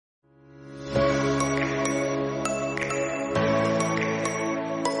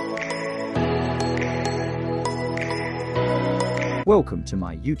Welcome to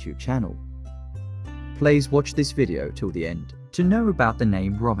my YouTube channel. Please watch this video till the end to know about the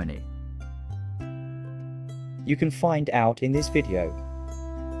name Romini. You can find out in this video.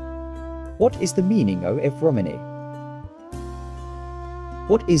 What is the meaning of Romini?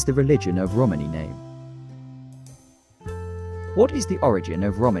 What is the religion of Romini name? What is the origin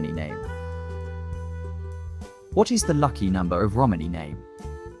of Romini name? What is the lucky number of Romini name?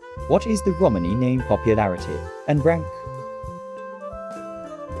 What is the Romini name popularity and rank?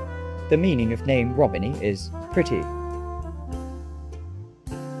 The meaning of name Romini is pretty.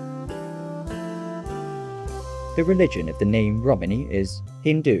 The religion of the name Romini is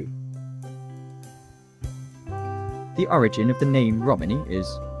Hindu. The origin of the name Romini is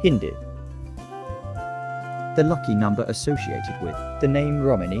Hindi. The lucky number associated with the name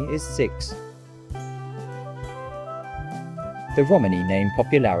Romini is 6. The Romini name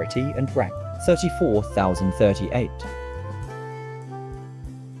popularity and rank 34,038.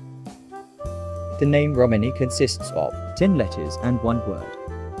 The name Romini consists of 10 letters and 1 word.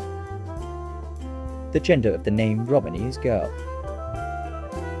 The gender of the name Romini is girl.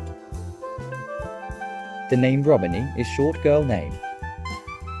 The name Romini is short girl name.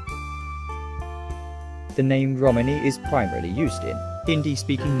 The name Romini is primarily used in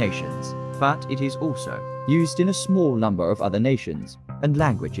Hindi-speaking nations, but it is also used in a small number of other nations and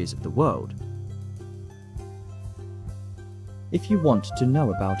languages of the world. If you want to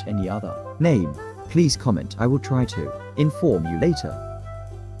know about any other name, please comment. I will try to inform you later.